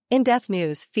In-depth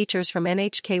news features from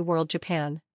NHK World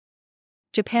Japan.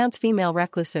 Japan's female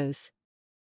recluses.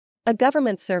 A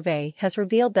government survey has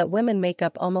revealed that women make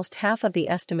up almost half of the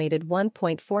estimated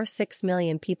 1.46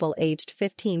 million people aged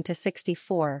 15 to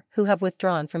 64 who have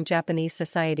withdrawn from Japanese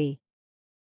society.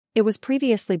 It was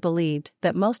previously believed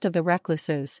that most of the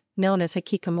recluses, known as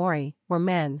hikikomori, were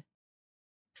men.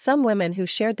 Some women who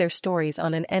shared their stories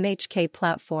on an NHK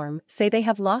platform say they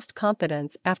have lost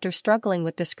confidence after struggling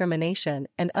with discrimination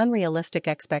and unrealistic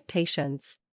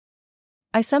expectations.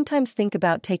 I sometimes think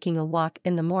about taking a walk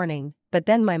in the morning, but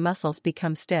then my muscles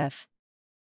become stiff.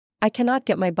 I cannot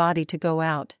get my body to go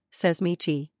out, says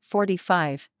Michi,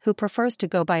 45, who prefers to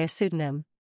go by a pseudonym.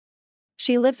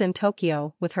 She lives in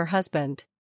Tokyo with her husband.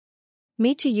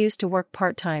 Michi used to work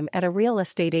part-time at a real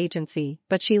estate agency,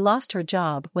 but she lost her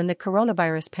job when the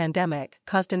coronavirus pandemic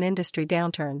caused an industry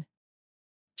downturn.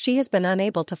 She has been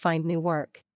unable to find new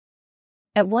work.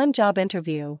 At one job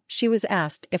interview, she was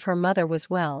asked if her mother was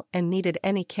well and needed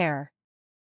any care.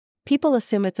 People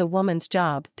assume it's a woman's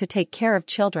job to take care of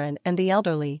children and the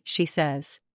elderly, she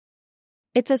says.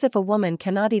 It's as if a woman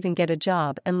cannot even get a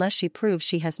job unless she proves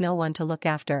she has no one to look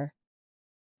after.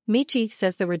 Michi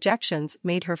says the rejections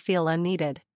made her feel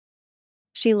unneeded.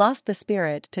 She lost the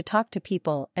spirit to talk to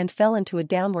people and fell into a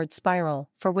downward spiral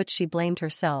for which she blamed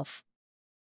herself.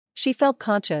 She felt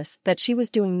conscious that she was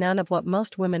doing none of what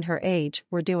most women her age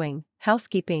were doing: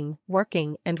 housekeeping,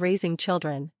 working, and raising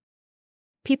children.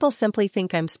 People simply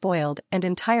think I'm spoiled and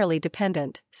entirely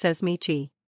dependent, says Michi.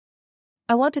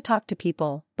 I want to talk to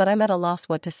people, but I'm at a loss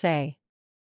what to say.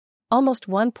 Almost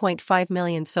 1.5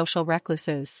 million social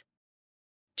recluses.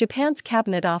 Japan's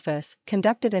Cabinet Office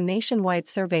conducted a nationwide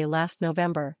survey last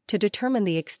November to determine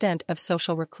the extent of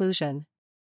social reclusion.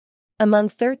 Among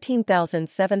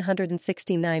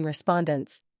 13,769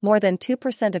 respondents, more than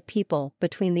 2% of people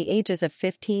between the ages of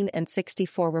 15 and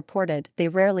 64 reported they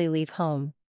rarely leave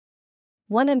home.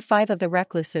 1 in 5 of the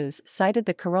recluses cited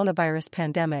the coronavirus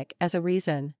pandemic as a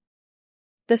reason.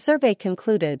 The survey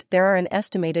concluded there are an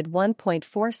estimated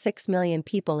 1.46 million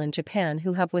people in Japan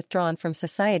who have withdrawn from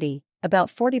society, about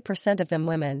 40% of them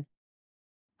women.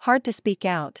 Hard to speak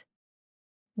out.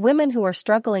 Women who are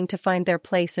struggling to find their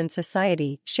place in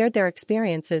society shared their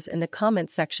experiences in the comment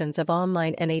sections of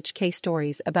online NHK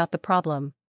stories about the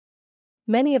problem.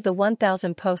 Many of the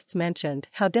 1,000 posts mentioned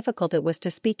how difficult it was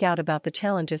to speak out about the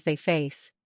challenges they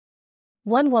face.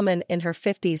 One woman in her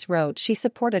 50s wrote she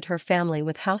supported her family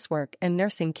with housework and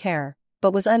nursing care,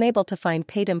 but was unable to find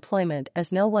paid employment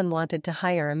as no one wanted to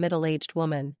hire a middle-aged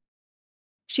woman.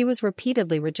 She was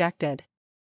repeatedly rejected.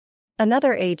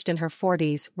 Another aged in her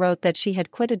 40s wrote that she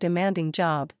had quit a demanding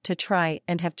job to try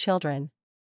and have children.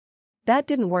 That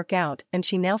didn't work out and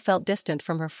she now felt distant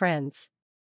from her friends.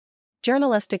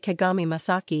 Journalist Kagami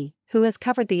Masaki, who has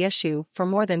covered the issue for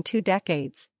more than 2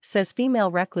 decades, says female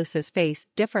recluses face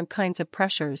different kinds of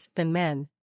pressures than men.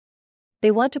 They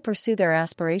want to pursue their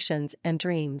aspirations and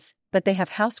dreams, but they have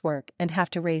housework and have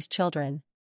to raise children.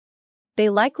 They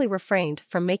likely refrained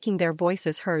from making their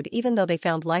voices heard even though they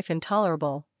found life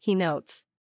intolerable, he notes.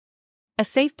 A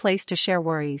safe place to share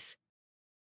worries.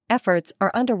 Efforts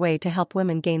are underway to help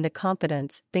women gain the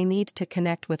confidence they need to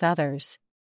connect with others.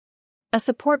 A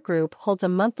support group holds a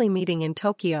monthly meeting in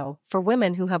Tokyo for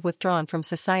women who have withdrawn from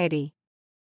society.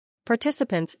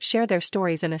 Participants share their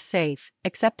stories in a safe,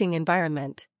 accepting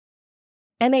environment.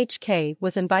 NHK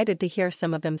was invited to hear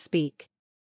some of them speak.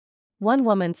 One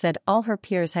woman said all her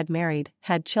peers had married,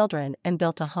 had children, and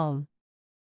built a home.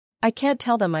 I can't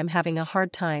tell them I'm having a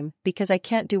hard time because I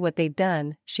can't do what they've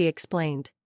done, she explained.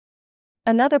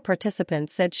 Another participant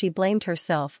said she blamed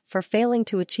herself for failing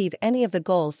to achieve any of the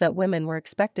goals that women were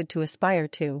expected to aspire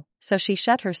to, so she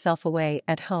shut herself away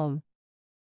at home.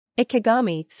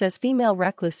 Ikegami says female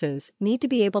recluses need to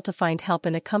be able to find help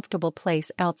in a comfortable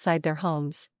place outside their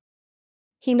homes.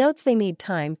 He notes they need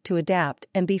time to adapt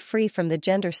and be free from the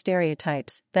gender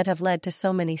stereotypes that have led to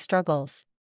so many struggles.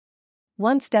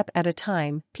 One step at a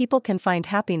time, people can find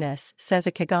happiness, says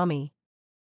Ikegami.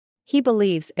 He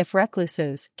believes if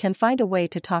recluses can find a way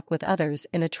to talk with others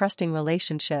in a trusting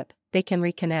relationship, they can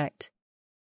reconnect.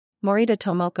 Morita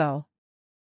Tomoko.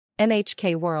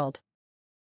 NHK World.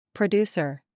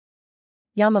 Producer.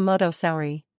 Yamamoto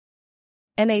Saori.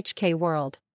 NHK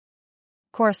World.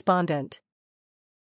 Correspondent.